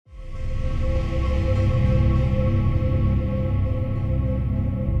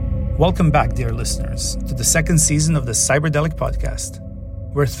Welcome back, dear listeners, to the second season of the Cyberdelic Podcast.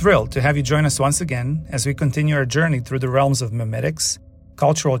 We're thrilled to have you join us once again as we continue our journey through the realms of memetics,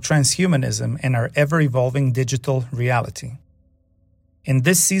 cultural transhumanism, and our ever-evolving digital reality. In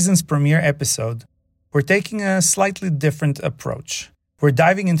this season's premiere episode, we're taking a slightly different approach. We're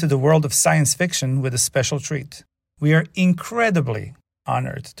diving into the world of science fiction with a special treat. We are incredibly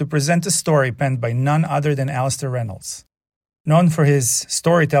honored to present a story penned by none other than Alastair Reynolds. Known for his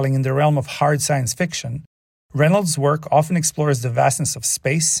storytelling in the realm of hard science fiction, Reynolds' work often explores the vastness of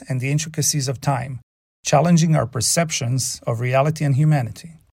space and the intricacies of time, challenging our perceptions of reality and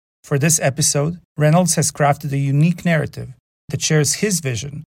humanity. For this episode, Reynolds has crafted a unique narrative that shares his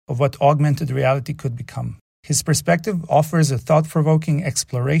vision of what augmented reality could become. His perspective offers a thought-provoking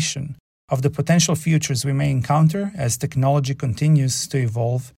exploration of the potential futures we may encounter as technology continues to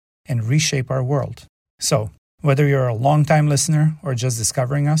evolve and reshape our world. So, whether you're a long-time listener or just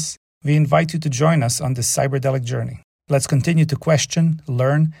discovering us, we invite you to join us on this cyberdelic journey. Let's continue to question,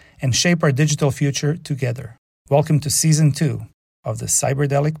 learn, and shape our digital future together. Welcome to Season 2 of the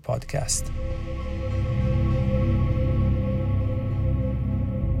Cyberdelic Podcast.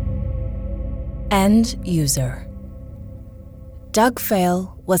 End user. Doug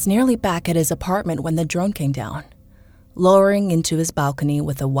Fail was nearly back at his apartment when the drone came down, lowering into his balcony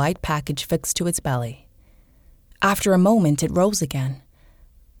with a white package fixed to its belly. After a moment, it rose again.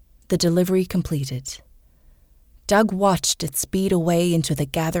 The delivery completed. Doug watched it speed away into the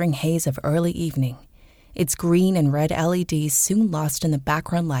gathering haze of early evening, its green and red LEDs soon lost in the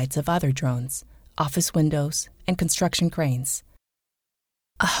background lights of other drones, office windows, and construction cranes.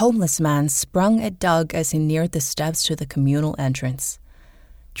 A homeless man sprung at Doug as he neared the steps to the communal entrance.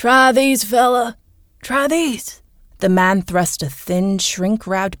 "Try these, fella. Try these." The man thrust a thin,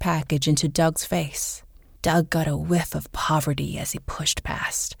 shrink-wrapped package into Doug's face. Doug got a whiff of poverty as he pushed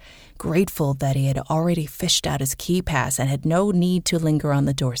past, grateful that he had already fished out his key pass and had no need to linger on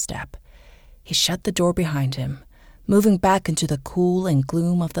the doorstep. He shut the door behind him, moving back into the cool and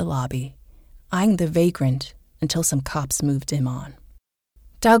gloom of the lobby, eyeing the vagrant until some cops moved him on.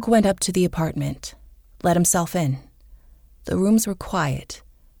 Doug went up to the apartment, let himself in. The rooms were quiet,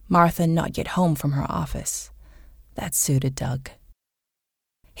 Martha not yet home from her office. That suited Doug.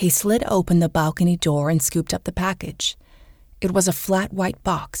 He slid open the balcony door and scooped up the package. It was a flat white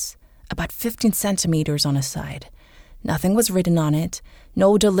box, about 15 centimeters on a side. Nothing was written on it,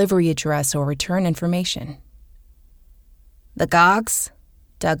 no delivery address or return information. "The Gogs?"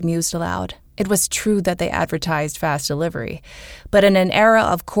 Doug mused aloud. It was true that they advertised fast delivery, but in an era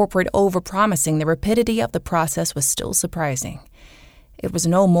of corporate overpromising, the rapidity of the process was still surprising. It was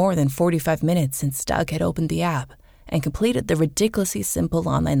no more than 45 minutes since Doug had opened the app and completed the ridiculously simple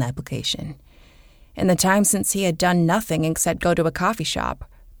online application. In the time since he had done nothing except go to a coffee shop,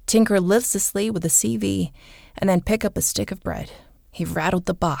 tinker listlessly with a CV, and then pick up a stick of bread. He rattled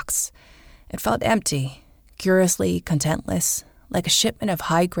the box. It felt empty, curiously contentless, like a shipment of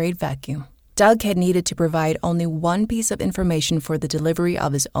high-grade vacuum. Doug had needed to provide only one piece of information for the delivery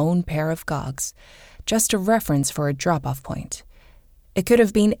of his own pair of Gogs, just a reference for a drop-off point. It could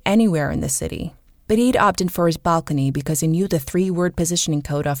have been anywhere in the city, but he'd opted for his balcony because he knew the 3-word positioning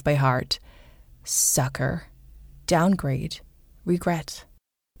code off by heart. Sucker, downgrade, regret.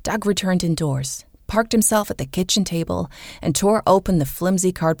 Doug returned indoors, parked himself at the kitchen table, and tore open the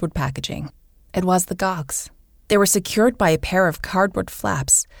flimsy cardboard packaging. It was the Gogs. They were secured by a pair of cardboard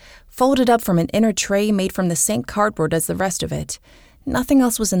flaps, folded up from an inner tray made from the same cardboard as the rest of it. Nothing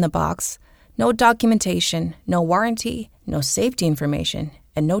else was in the box. No documentation, no warranty, no safety information,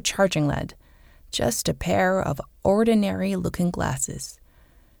 and no charging lead. Just a pair of ordinary-looking glasses.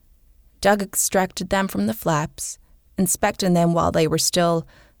 Doug extracted them from the flaps, inspecting them while they were still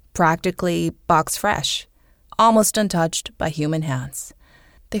practically box-fresh, almost untouched by human hands.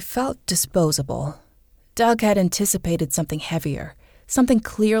 They felt disposable. Doug had anticipated something heavier, something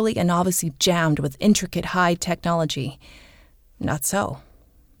clearly and obviously jammed with intricate high technology. Not so.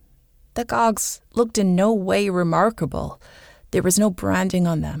 The Gogs looked in no way remarkable. There was no branding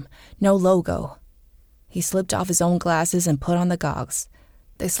on them, no logo. He slipped off his own glasses and put on the Gogs.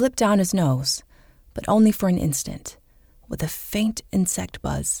 They slipped down his nose, but only for an instant. With a faint insect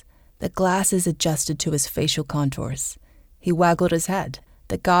buzz, the glasses adjusted to his facial contours. He waggled his head,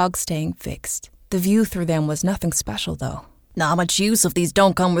 the Gogs staying fixed. The view through them was nothing special, though. "Not much use if these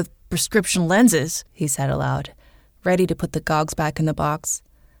don't come with prescription lenses," he said aloud, ready to put the Gogs back in the box.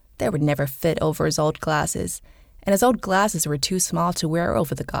 They would never fit over his old glasses, and his old glasses were too small to wear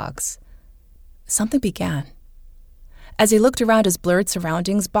over the Gogs. Something began. As he looked around his blurred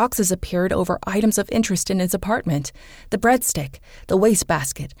surroundings, boxes appeared over items of interest in his apartment. The breadstick, the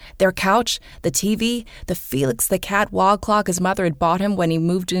wastebasket, their couch, the TV, the Felix the cat wall clock his mother had bought him when he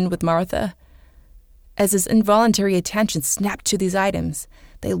moved in with Martha. As his involuntary attention snapped to these items,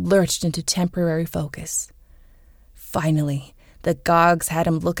 they lurched into temporary focus. Finally, the gogs had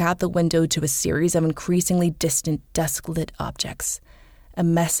him look out the window to a series of increasingly distant, dusk-lit objects. A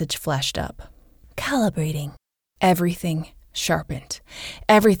message flashed up. Calibrating. Everything sharpened.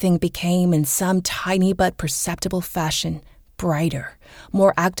 Everything became, in some tiny but perceptible fashion, brighter,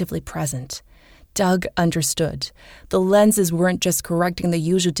 more actively present. Doug understood. The lenses weren't just correcting the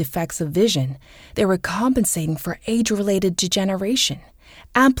usual defects of vision. They were compensating for age-related degeneration,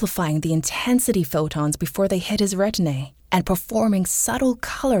 amplifying the intensity photons before they hit his retinae, and performing subtle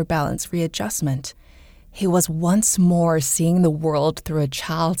color balance readjustment. He was once more seeing the world through a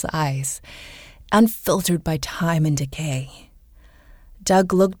child's eyes, unfiltered by time and decay.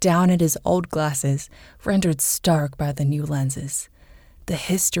 Doug looked down at his old glasses, rendered stark by the new lenses. The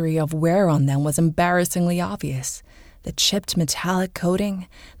history of wear on them was embarrassingly obvious. The chipped metallic coating,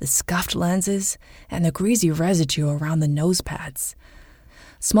 the scuffed lenses, and the greasy residue around the nose pads.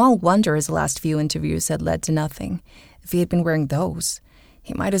 Small wonder his last few interviews had led to nothing. If he had been wearing those,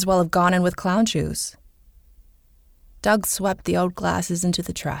 he might as well have gone in with clown shoes. Doug swept the old glasses into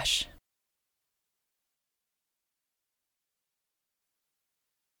the trash.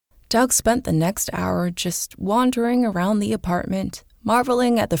 Doug spent the next hour just wandering around the apartment,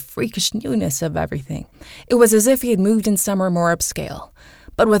 marveling at the freakish newness of everything. It was as if he had moved in somewhere more upscale,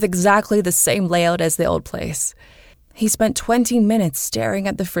 but with exactly the same layout as the old place. He spent 20 minutes staring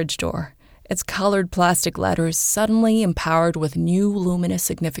at the fridge door, its colored plastic letters suddenly empowered with new luminous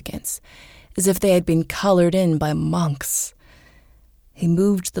significance, as if they had been colored in by monks. He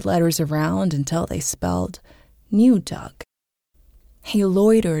moved the letters around until they spelled New Doug. He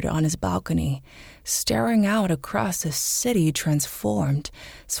loitered on his balcony, staring out across a city transformed,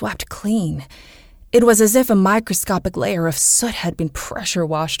 swept clean. It was as if a microscopic layer of soot had been pressure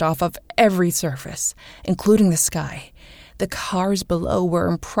washed off of every surface, including the sky. The cars below were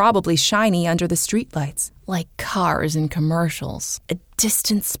improbably shiny under the streetlights, like cars in commercials. A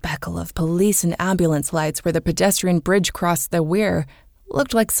distant speckle of police and ambulance lights where the pedestrian bridge crossed the weir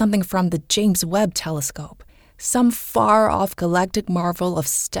looked like something from the James Webb telescope. Some far-off galactic marvel of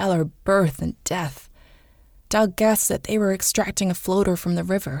stellar birth and death. Doug guessed that they were extracting a floater from the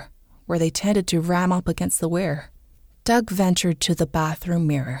river, where they tended to ram up against the weir. Doug ventured to the bathroom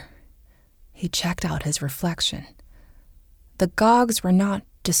mirror. He checked out his reflection. The gogs were not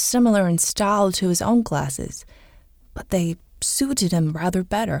dissimilar in style to his own glasses, but they suited him rather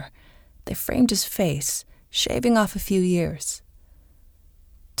better. They framed his face, shaving off a few years.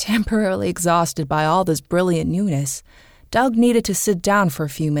 Temporarily exhausted by all this brilliant newness, Doug needed to sit down for a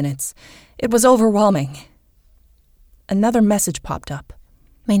few minutes. It was overwhelming. Another message popped up.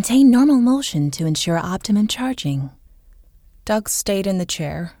 Maintain normal motion to ensure optimum charging. Doug stayed in the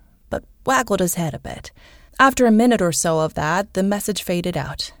chair, but waggled his head a bit. After a minute or so of that, the message faded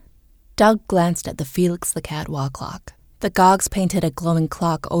out. Doug glanced at the Felix the cat wall clock. The gogs painted a glowing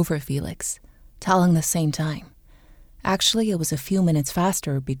clock over Felix, telling the same time. Actually, it was a few minutes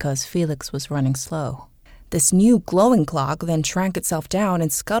faster because Felix was running slow. This new glowing clock then shrank itself down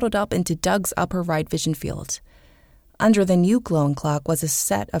and scuttled up into Doug's upper right vision field. Under the new glowing clock was a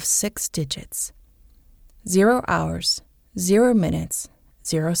set of 6 digits. 0 hours, 0 minutes,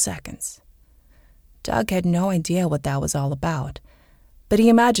 0 seconds. Doug had no idea what that was all about, but he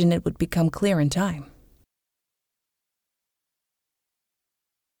imagined it would become clear in time.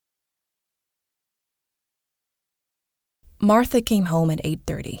 Martha came home at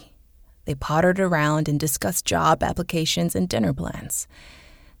 8:30. They pottered around and discussed job applications and dinner plans.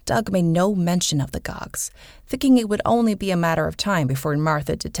 Doug made no mention of the gogs, thinking it would only be a matter of time before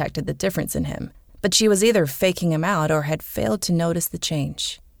Martha detected the difference in him. But she was either faking him out or had failed to notice the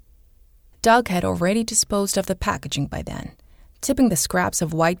change. Doug had already disposed of the packaging by then, tipping the scraps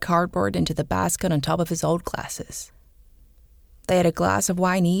of white cardboard into the basket on top of his old glasses. They had a glass of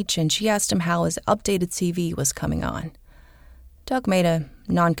wine each, and she asked him how his updated CV was coming on. Doug made a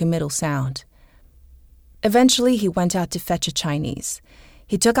non-committal sound. Eventually, he went out to fetch a Chinese.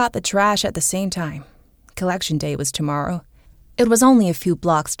 He took out the trash at the same time. Collection day was tomorrow. It was only a few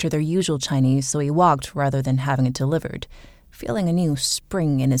blocks to their usual Chinese, so he walked rather than having it delivered, feeling a new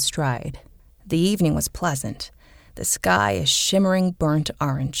spring in his stride. The evening was pleasant, the sky a shimmering burnt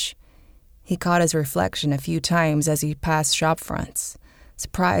orange. He caught his reflection a few times as he passed shop fronts,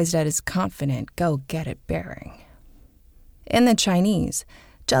 surprised at his confident go-get-it bearing. In the Chinese,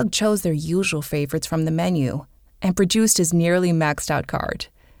 Doug chose their usual favorites from the menu, and produced his nearly maxed-out card.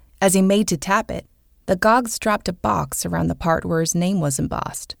 As he made to tap it, the Gogs dropped a box around the part where his name was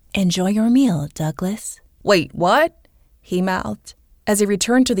embossed. "Enjoy your meal, Douglas." "Wait, what?" he mouthed. As he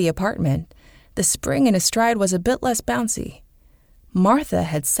returned to the apartment, the spring in his stride was a bit less bouncy. Martha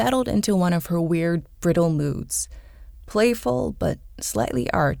had settled into one of her weird, brittle moods, playful but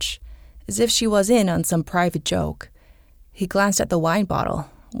slightly arch, as if she was in on some private joke. He glanced at the wine bottle,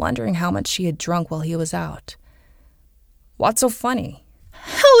 wondering how much she had drunk while he was out. "What's so funny?"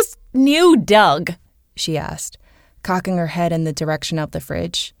 "Who's new, Doug?" she asked, cocking her head in the direction of the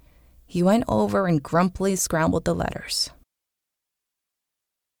fridge. He went over and grumpily scrambled the letters.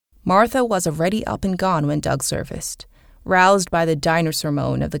 Martha was already up and gone when Doug surfaced, roused by the dinosaur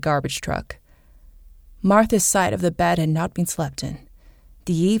moan of the garbage truck. Martha's side of the bed had not been slept in.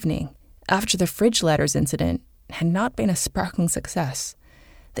 The evening, after the fridge letters incident, had not been a sparkling success.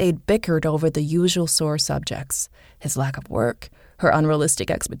 They had bickered over the usual sore subjects: his lack of work, her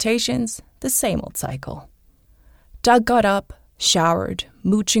unrealistic expectations, the same old cycle. Doug got up, showered,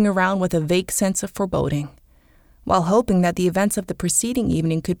 mooching around with a vague sense of foreboding. While hoping that the events of the preceding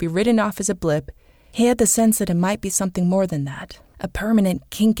evening could be written off as a blip, he had the sense that it might be something more than that, a permanent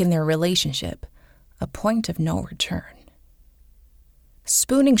kink in their relationship, a point of no return.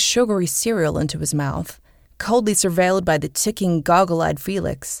 Spooning sugary cereal into his mouth, coldly surveilled by the ticking, goggle-eyed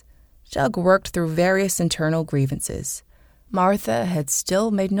Felix, Doug worked through various internal grievances. Martha had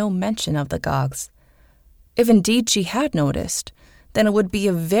still made no mention of the Gogs. If indeed she had noticed, then it would be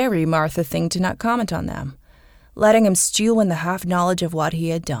a very Martha thing to not comment on them, letting him stew in the half-knowledge of what he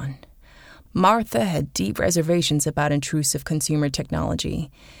had done. Martha had deep reservations about intrusive consumer technology,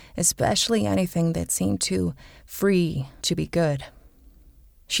 especially anything that seemed too free to be good.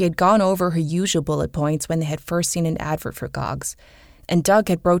 She had gone over her usual bullet points when they had first seen an advert for Gogs, and Doug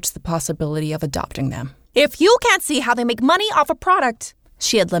had broached the possibility of adopting them. "If you can't see how they make money off a product,"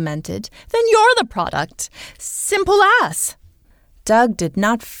 she had lamented, "then you're the product. Simple as." Doug did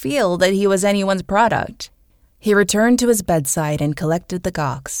not feel that he was anyone's product. He returned to his bedside and collected the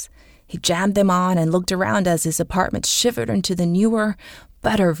Gogs. He jammed them on and looked around as his apartment shivered into the newer,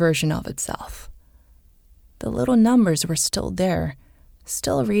 better version of itself. The little numbers were still there,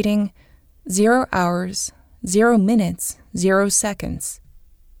 still reading 0 hours, 0 minutes, 0 seconds.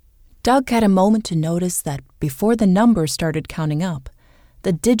 Doug had a moment to notice that before the numbers started counting up,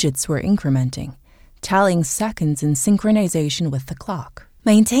 the digits were incrementing, tallying seconds in synchronization with the clock.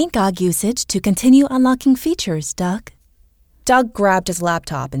 "Maintain GOG usage to continue unlocking features, Doug." Doug grabbed his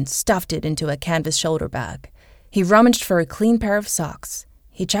laptop and stuffed it into a canvas shoulder bag. He rummaged for a clean pair of socks.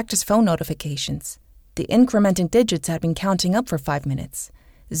 He checked his phone notifications. The incrementing digits had been counting up for 5 minutes.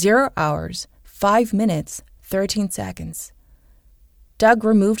 0 hours, 5 minutes, 13 seconds. Doug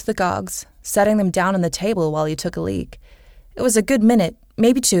removed the Gogs, setting them down on the table while he took a leak. It was a good minute,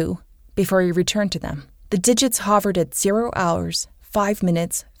 maybe 2, before he returned to them. The digits hovered at 0 hours, 5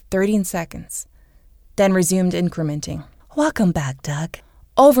 minutes, 13 seconds, then resumed incrementing. "Welcome back, Doug."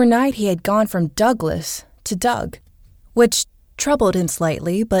 Overnight, he had gone from Douglas to Doug, which troubled him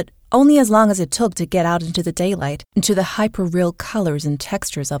slightly, but only as long as it took to get out into the daylight, into the hyper-real colors and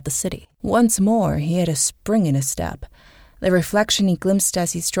textures of the city. Once more, he had a spring in his step. The reflection he glimpsed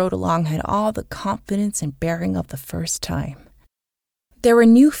as he strode along had all the confidence and bearing of the first time. There were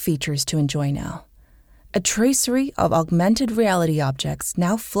new features to enjoy now. A tracery of augmented reality objects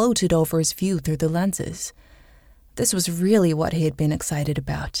now floated over his view through the lenses. This was really what he had been excited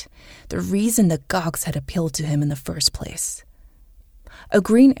about, the reason the Gogs had appealed to him in the first place. A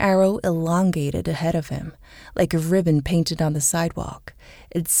green arrow elongated ahead of him, like a ribbon painted on the sidewalk.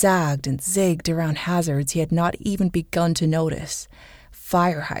 It zagged and zigged around hazards he had not even begun to notice.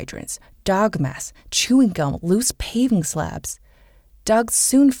 Fire hydrants, dog mess, chewing gum, loose paving slabs. Doug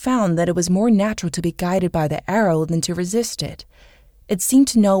soon found that it was more natural to be guided by the arrow than to resist it. It seemed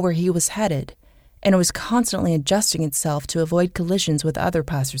to know where he was headed, and it was constantly adjusting itself to avoid collisions with other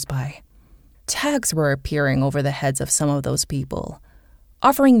passersby. Tags were appearing over the heads of some of those people,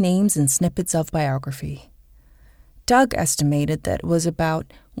 offering names and snippets of biography. Doug estimated that it was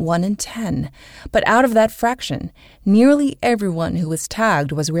about 1 in 10, but out of that fraction, nearly everyone who was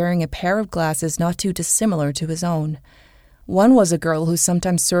tagged was wearing a pair of glasses not too dissimilar to his own. One was a girl who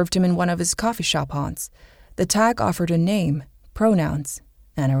sometimes served him in one of his coffee shop haunts. The tag offered a name, pronouns,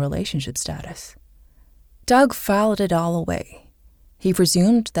 and a relationship status. Doug filed it all away. He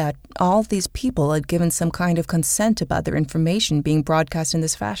presumed that all these people had given some kind of consent about their information being broadcast in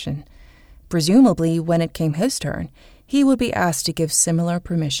this fashion. Presumably, when it came his turn, he would be asked to give similar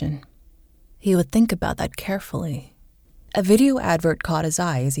permission. He would think about that carefully. A video advert caught his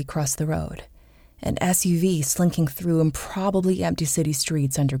eye as he crossed the road. an SUV slinking through improbably empty city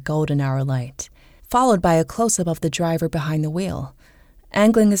streets under golden hour light, followed by a close-up of the driver behind the wheel,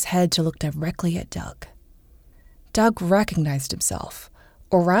 angling his head to look directly at Doug. Doug recognized himself,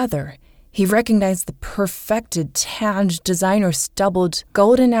 or rather, he recognized the perfected, tanned, designer-stubbled,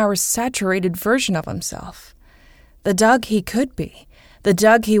 golden hour-saturated version of himself. The Doug he could be, the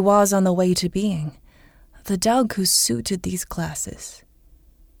Doug he was on the way to being, the Doug who suited these glasses.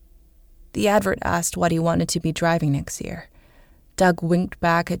 The advert asked what he wanted to be driving next year. Doug winked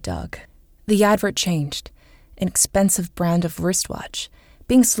back at Doug. The advert changed. An expensive brand of wristwatch,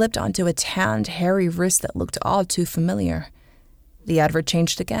 being slipped onto a tanned, hairy wrist that looked all too familiar. The advert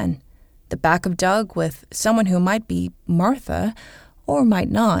changed again. The back of Doug with someone who might be Martha, or might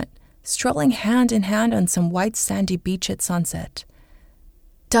not, strolling hand in hand on some white sandy beach at sunset.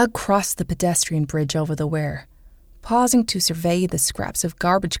 Doug crossed the pedestrian bridge over the Wear, pausing to survey the scraps of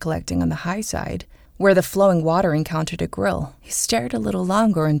garbage collecting on the high side, where the flowing water encountered a grill. He stared a little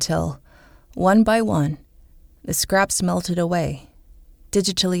longer until, one by one, the scraps melted away,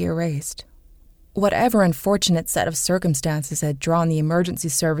 digitally erased. Whatever unfortunate set of circumstances had drawn the emergency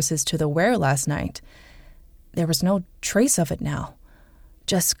services to the Wear last night, there was no trace of it now.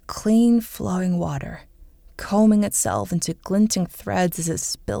 Just clean flowing water, combing itself into glinting threads as it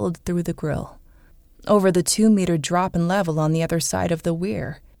spilled through the grill. Over the 2-meter drop in level on the other side of the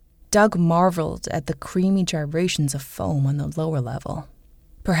Weir, Doug marveled at the creamy gyrations of foam on the lower level.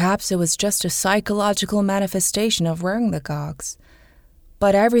 Perhaps it was just a psychological manifestation of wearing the gogs,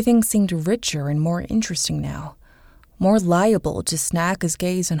 but everything seemed richer and more interesting now, more liable to snag his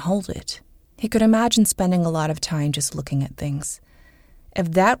gaze and hold it. He could imagine spending a lot of time just looking at things.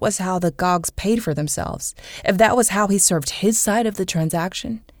 If that was how the gogs paid for themselves, if that was how he served his side of the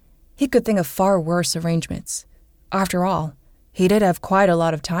transaction, he could think of far worse arrangements. After all, he did have quite a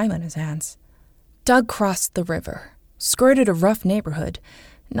lot of time on his hands. Doug crossed the river, skirted a rough neighborhood,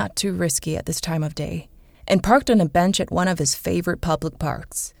 not too risky at this time of day, and parked on a bench at one of his favorite public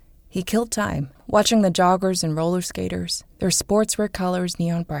parks. He killed time, watching the joggers and roller skaters, their sportswear colors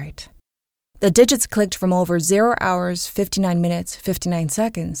neon bright. The digits clicked from over 0 hours, 59 minutes, 59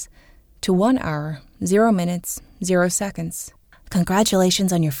 seconds to 1 hour, 0 minutes, 0 seconds.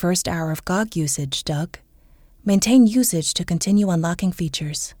 Congratulations on your first hour of GOG usage, Doug. Maintain usage to continue unlocking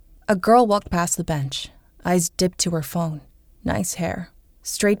features. A girl walked past the bench, eyes dipped to her phone. Nice hair,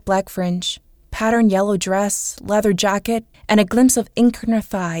 straight black fringe, patterned yellow dress, leather jacket, and a glimpse of ink on her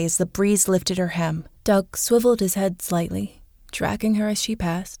thigh as the breeze lifted her hem. Doug swiveled his head slightly, tracking her as she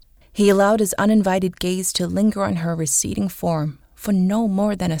passed. He allowed his uninvited gaze to linger on her receding form for no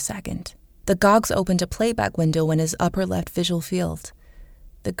more than a second. The gogs opened a playback window in his upper left visual field.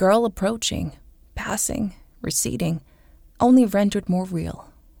 The girl approaching, passing, receding, only rendered more real,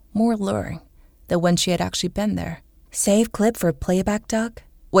 more alluring than when she had actually been there. Save clip for playback, Doug?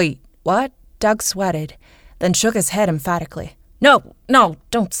 Wait, what? Doug sweated, then shook his head emphatically. No,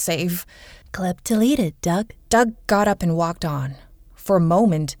 don't save. Clip deleted, Doug. Doug got up and walked on. For a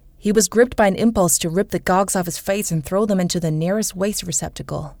moment, he was gripped by an impulse to rip the gogs off his face and throw them into the nearest waste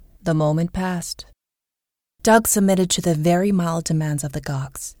receptacle. The moment passed. Doug submitted to the very mild demands of the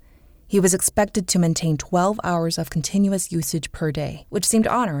gogs. He was expected to maintain 12 hours of continuous usage per day, which seemed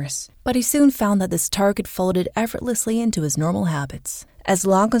onerous, but he soon found that this target folded effortlessly into his normal habits. As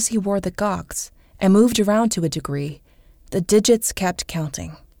long as he wore the gogs and moved around to a degree, the digits kept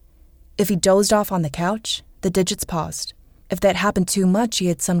counting. If he dozed off on the couch, the digits paused. If that happened too much, he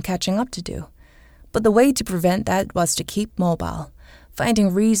had some catching up to do. But the way to prevent that was to keep mobile,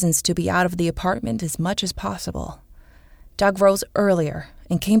 finding reasons to be out of the apartment as much as possible. Doug rose earlier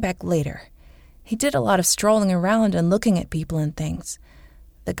and came back later. He did a lot of strolling around and looking at people and things.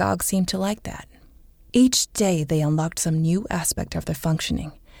 The gogs seemed to like that. Each day they unlocked some new aspect of their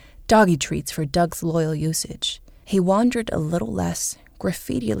functioning, doggy treats for Doug's loyal usage. He wandered a little less,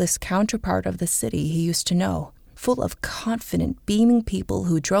 graffiti-less counterpart of the city he used to know, full of confident, beaming people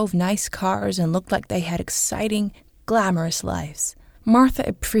who drove nice cars and looked like they had exciting, glamorous lives. Martha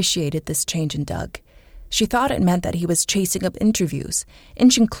appreciated this change in Doug. She thought it meant that he was chasing up interviews,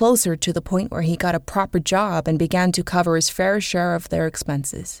 inching closer to the point where he got a proper job and began to cover his fair share of their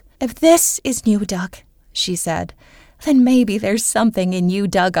expenses. If this is new, Doug, she said, then maybe there's something in you,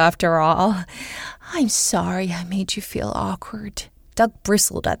 Doug, after all. I'm sorry I made you feel awkward. Doug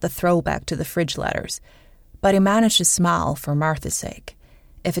bristled at the throwback to the fridge letters, but he managed to smile for Martha's sake.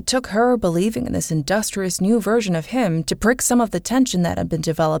 If it took her believing in this industrious new version of him to prick some of the tension that had been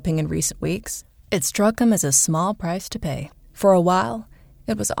developing in recent weeks, it struck him as a small price to pay. For a while,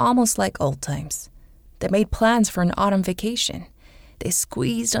 it was almost like old times. They made plans for an autumn vacation. They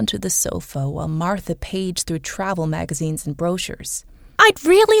squeezed onto the sofa while Martha paged through travel magazines and brochures. "I'd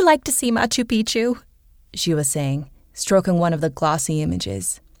really like to see Machu Picchu," she was saying, stroking one of the glossy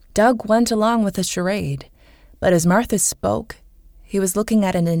images. Doug went along with the charade, but as Martha spoke, he was looking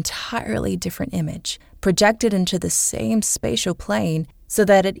at an entirely different image, projected into the same spatial plane so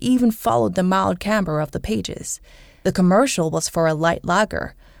that it even followed the mild camber of the pages. The commercial was for a light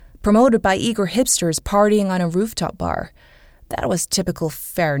lager, promoted by eager hipsters partying on a rooftop bar. That was typical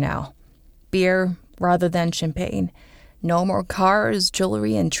fare now. Beer rather than champagne. No more cars,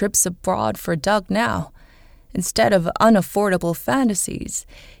 jewelry, and trips abroad for Doug now. Instead of unaffordable fantasies,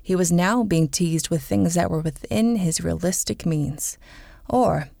 he was now being teased with things that were within his realistic means.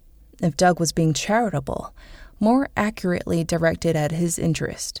 Or, if Doug was being charitable, more accurately directed at his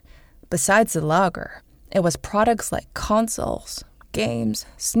interest. Besides the lager, it was products like consoles, games,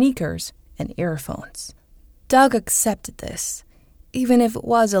 sneakers, and earphones. Doug accepted this, even if it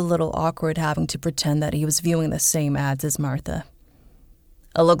was a little awkward having to pretend that he was viewing the same ads as Martha.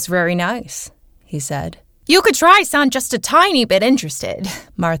 "It looks very nice," he said. "You could try sound just a tiny bit interested,"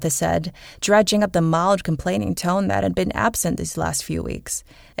 Martha said, dredging up the mild complaining tone that had been absent these last few weeks,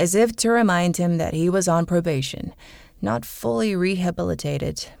 as if to remind him that he was on probation, not fully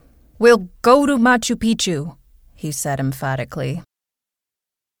rehabilitated. "We'll go to Machu Picchu," he said emphatically.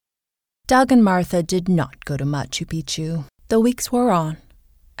 Doug and Martha did not go to Machu Picchu. The weeks wore on,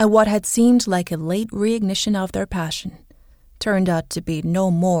 and what had seemed like a late reignition of their passion turned out to be no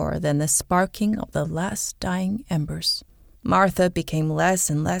more than the sparking of the last dying embers. Martha became less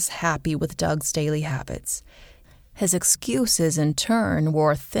and less happy with Doug's daily habits. His excuses, in turn,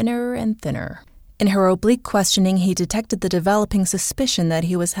 wore thinner and thinner. In her oblique questioning, he detected the developing suspicion that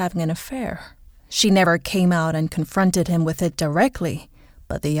he was having an affair. She never came out and confronted him with it directly,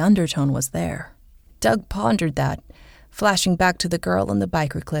 but the undertone was there. Doug pondered that, flashing back to the girl in the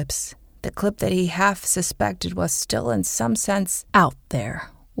biker clips, the clip that he half suspected was still in some sense out there,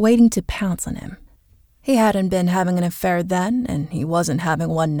 waiting to pounce on him. He hadn't been having an affair then, and he wasn't having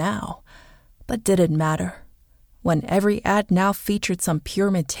one now. But did it matter? When every ad now featured some pure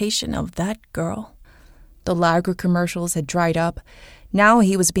imitation of that girl. The lager commercials had dried up. Now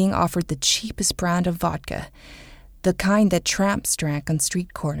he was being offered the cheapest brand of vodka, the kind that tramps drank on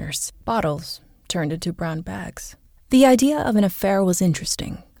street corners, bottles turned into brown bags. The idea of an affair was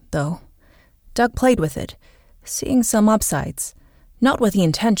interesting, though. Doug played with it, seeing some upsides, not with the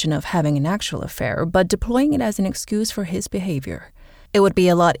intention of having an actual affair, but deploying it as an excuse for his behavior. It would be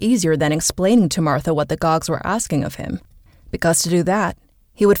a lot easier than explaining to Martha what the Gogs were asking of him, because to do that,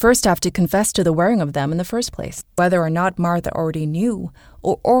 he would first have to confess to the wearing of them in the first place. Whether or not Martha already knew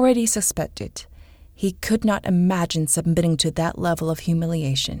or already suspected, he could not imagine submitting to that level of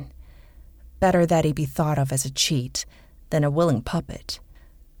humiliation. Better that he be thought of as a cheat than a willing puppet.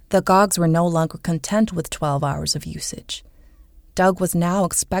 The Gogs were no longer content with 12 hours of usage. Doug was now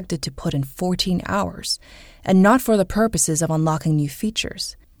expected to put in 14 hours, and not for the purposes of unlocking new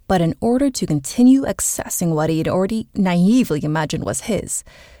features, but in order to continue accessing what he had already naively imagined was his.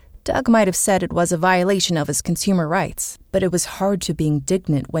 Doug might have said it was a violation of his consumer rights, but it was hard to be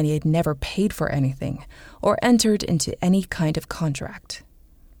indignant when he had never paid for anything or entered into any kind of contract.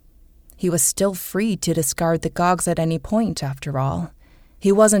 He was still free to discard the Gogs at any point, after all.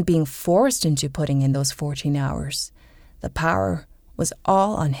 He wasn't being forced into putting in those 14 hours. The power was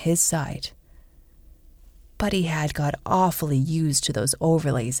all on his side. But he had got awfully used to those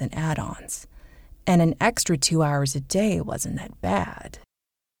overlays and add-ons, and an extra 2 hours a day wasn't that bad.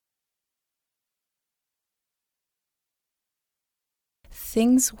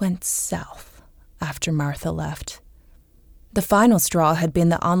 Things went south after Martha left. The final straw had been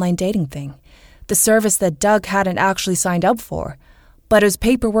the online dating thing, the service that Doug hadn't actually signed up for, but his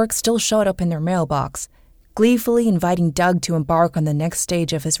paperwork still showed up in their mailbox, gleefully inviting Doug to embark on the next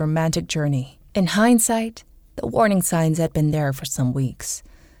stage of his romantic journey. In hindsight, the warning signs had been there for some weeks.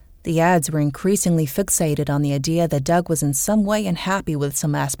 The ads were increasingly fixated on the idea that Doug was in some way unhappy with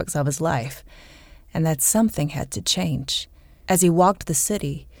some aspects of his life, and that something had to change. As he walked the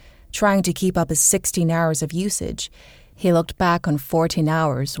city, trying to keep up his 16 hours of usage, he looked back on 14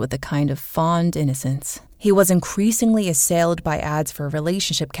 hours with a kind of fond innocence. He was increasingly assailed by ads for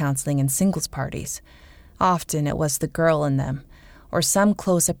relationship counseling and singles parties. Often it was the girl in them, or some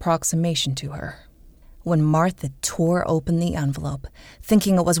close approximation to her. When Martha tore open the envelope,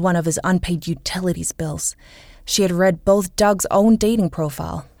 thinking it was one of his unpaid utilities bills, she had read both Doug's own dating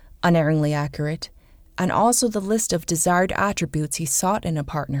profile, unerringly accurate, and also the list of desired attributes he sought in a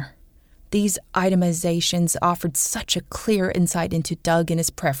partner. These itemizations offered such a clear insight into Doug and his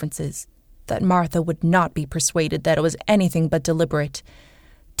preferences. that Martha would not be persuaded that it was anything but deliberate.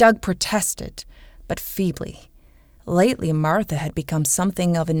 Doug protested, but feebly. Lately, Martha had become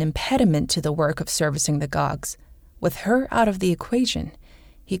something of an impediment to the work of servicing the Gogs. With her out of the equation,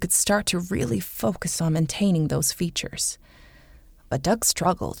 he could start to really focus on maintaining those features. But Doug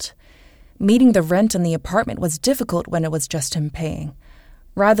struggled. Meeting the rent on the apartment was difficult when it was just him paying.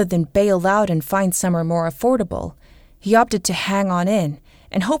 Rather than bail out and find somewhere more affordable, he opted to hang on in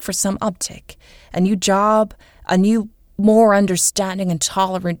and hope for some uptick. A new job, a new, more understanding and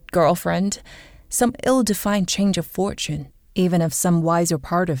tolerant girlfriend, some ill-defined change of fortune, even if some wiser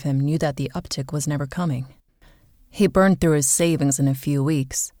part of him knew that the uptick was never coming. He burned through his savings in a few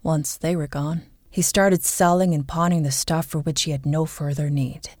weeks. Once they were gone, he started selling and pawning the stuff for which he had no further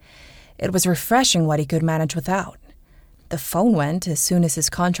need. It was refreshing what he could manage without. The phone went as soon as his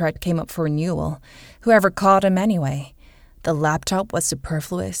contract came up for renewal. Whoever called him anyway. The laptop was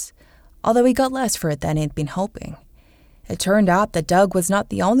superfluous, although he got less for it than he'd been hoping. It turned out that Doug was not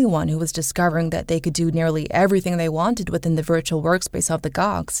the only one who was discovering that they could do nearly everything they wanted within the virtual workspace of the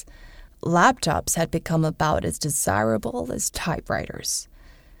Gogs. Laptops had become about as desirable as typewriters.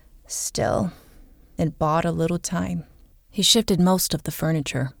 Still, it bought a little time. He shifted most of the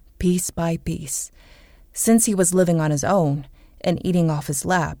furniture, piece by piece. Since he was living on his own and eating off his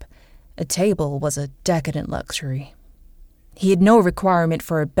lap, a table was a decadent luxury. He had no requirement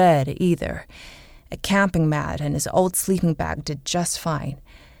for a bed either. A camping mat and his old sleeping bag did just fine.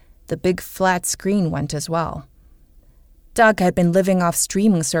 The big flat screen went as well. Doug had been living off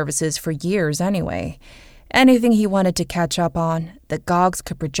streaming services for years anyway. Anything he wanted to catch up on, the Gogs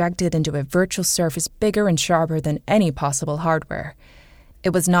could project it into a virtual surface bigger and sharper than any possible hardware.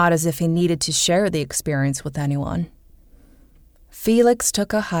 It was not as if he needed to share the experience with anyone. Felix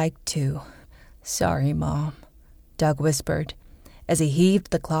took a hike too. "Sorry, Mom," Doug whispered, as he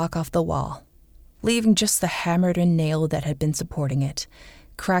heaved the clock off the wall, leaving just the hammered-in nail that had been supporting it,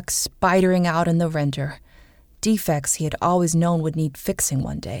 cracks spidering out in the render, defects he had always known would need fixing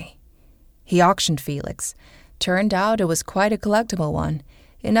one day. He auctioned Felix. Turned out it was quite a collectible one,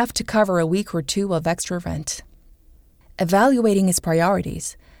 enough to cover a week or two of extra rent. Evaluating his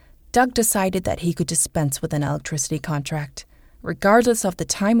priorities, Doug decided that he could dispense with an electricity contract. Regardless of the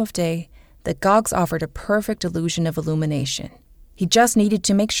time of day, the Gogs offered a perfect illusion of illumination. He just needed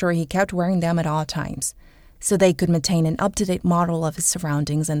to make sure he kept wearing them at all times, so they could maintain an up-to-date model of his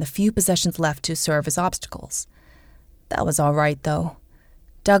surroundings and the few possessions left to serve as obstacles. That was all right, though.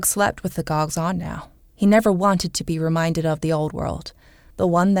 Doug slept with the Gogs on now. He never wanted to be reminded of the old world, the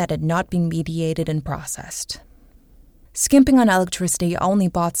one that had not been mediated and processed. Skimping on electricity only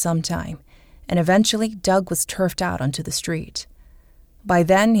bought some time, and eventually Doug was turfed out onto the street. By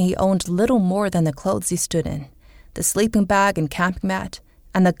then, he owned little more than the clothes he stood in, the sleeping bag and camping mat,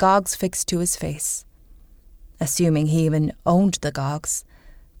 and the Gogs fixed to his face. Assuming he even owned the Gogs,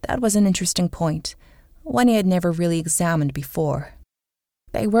 that was an interesting point, one he had never really examined before.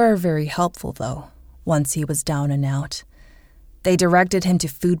 They were very helpful, though, once he was down and out. They directed him to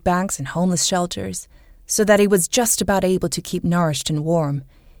food banks and homeless shelters, so that he was just about able to keep nourished and warm,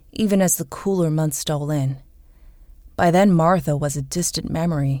 even as the cooler months stole in. By then, Martha was a distant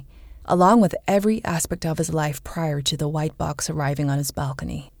memory, along with every aspect of his life prior to the white box arriving on his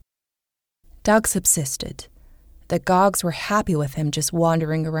balcony. Doug subsisted. The Gogs were happy with him just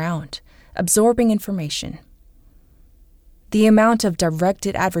wandering around, absorbing information. The amount of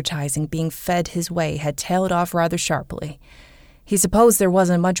directed advertising being fed his way had tailed off rather sharply. He supposed there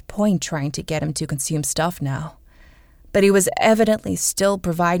wasn't much point trying to get him to consume stuff now. But he was evidently still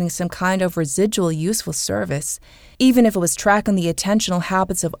providing some kind of residual useful service, even if it was tracking the attentional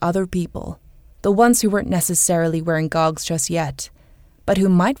habits of other people, the ones who weren't necessarily wearing Gogs just yet, but who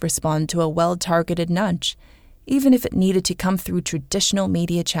might respond to a well-targeted nudge, even if it needed to come through traditional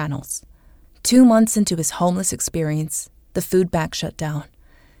media channels. 2 months into his homeless experience, the food bank shut down.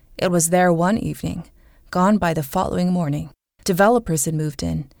 It was there one evening, gone by the following morning. Developers had moved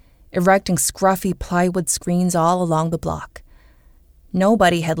in, erecting scruffy plywood screens all along the block.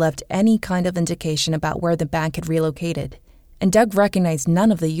 Nobody had left any kind of indication about where the bank had relocated, and Doug recognized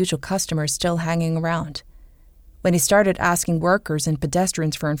none of the usual customers still hanging around. When he started asking workers and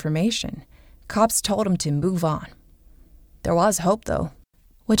pedestrians for information, cops told him to move on. There was hope, though.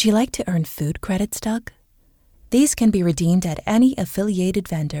 "Would you like to earn food credits, Doug? These can be redeemed at any affiliated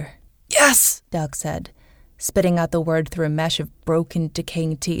vendor." "Yes," Doug said, spitting out the word through a mesh of broken,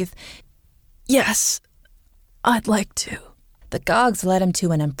 decaying teeth. "Yes, I'd like to." The Gogs led him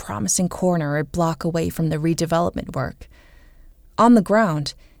to an unpromising corner a block away from the redevelopment work. On the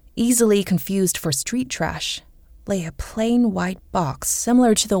ground, easily confused for street trash, lay a plain white box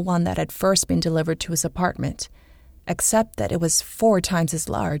similar to the one that had first been delivered to his apartment, except that it was 4 times as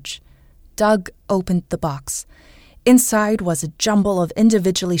large. Doug opened the box. Inside was a jumble of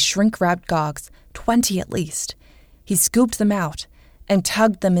individually shrink-wrapped gogs, 20 at least. He scooped them out and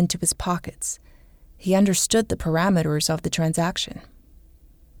tugged them into his pockets. He understood the parameters of the transaction.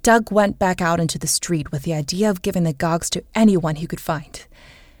 Doug went back out into the street with the idea of giving the gogs to anyone he could find.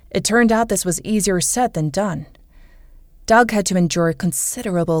 It turned out this was easier said than done. Doug had to endure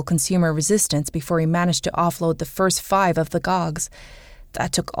considerable consumer resistance before he managed to offload the first 5 of the gogs.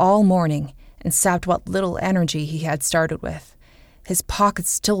 That took all morning and sapped what little energy he had started with. His pockets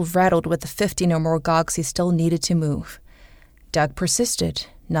still rattled with the 15 or more gogs he still needed to move. Doug persisted,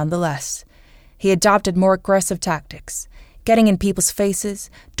 nonetheless. He adopted more aggressive tactics, getting in people's faces,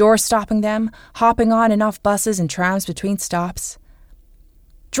 door-stopping them, hopping on and off buses and trams between stops.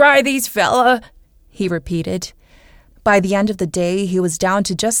 "Try these, fella," he repeated. By the end of the day, he was down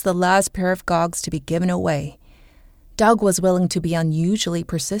to just the last pair of gogs to be given away. Doug was willing to be unusually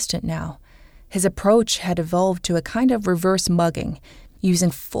persistent now. His approach had evolved to a kind of reverse mugging, using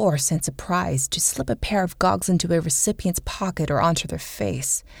force and surprise to slip a pair of gogs into a recipient's pocket or onto their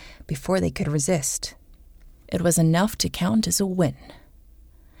face before they could resist. It was enough to count as a win.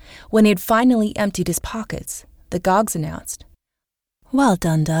 When he had finally emptied his pockets, the gogs announced, "Well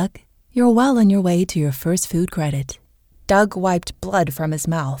done, Doug. You're well on your way to your first food credit." Doug wiped blood from his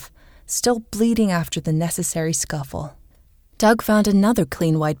mouth, still bleeding after the necessary scuffle. Doug found another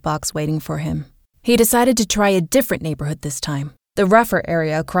clean white box waiting for him. He decided to try a different neighborhood this time, the rougher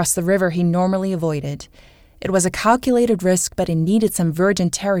area across the river he normally avoided. It was a calculated risk, but he needed some virgin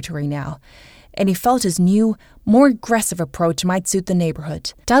territory now, and he felt his new, more aggressive approach might suit the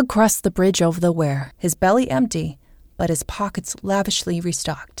neighborhood. Doug crossed the bridge over the Wear, his belly empty, but his pockets lavishly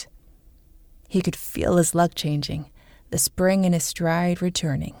restocked. He could feel his luck changing, the spring in his stride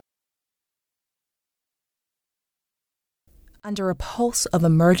returning. Under a pulse of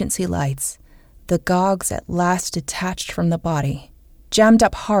emergency lights, the gogs at last detached from the body, jammed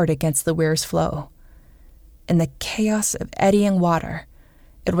up hard against the Weir's flow. In the chaos of eddying water,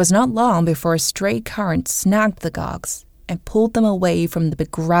 it was not long before a stray current snagged the gogs and pulled them away from the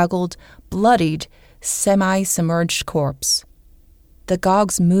bedraggled, bloodied, semi-submerged corpse. The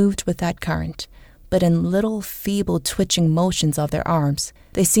gogs moved with that current, but in little, feeble, twitching motions of their arms,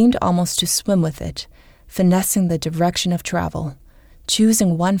 they seemed almost to swim with it, finessing the direction of travel,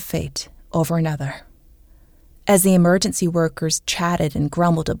 choosing one fate over another. As the emergency workers chatted and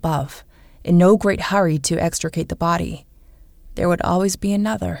grumbled above, in no great hurry to extricate the body, there would always be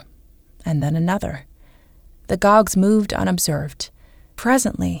another, and then another. The gogs moved unobserved.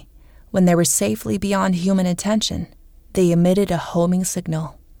 Presently, when they were safely beyond human attention, they emitted a homing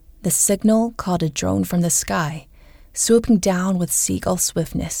signal. The signal called a drone from the sky, swooping down with seagull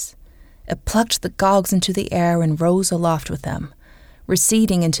swiftness. It plucked the gogs into the air and rose aloft with them,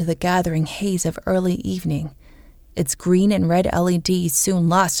 receding into the gathering haze of early evening, its green and red LEDs soon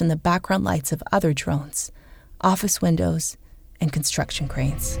lost in the background lights of other drones, office windows, and construction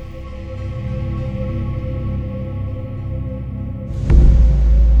cranes.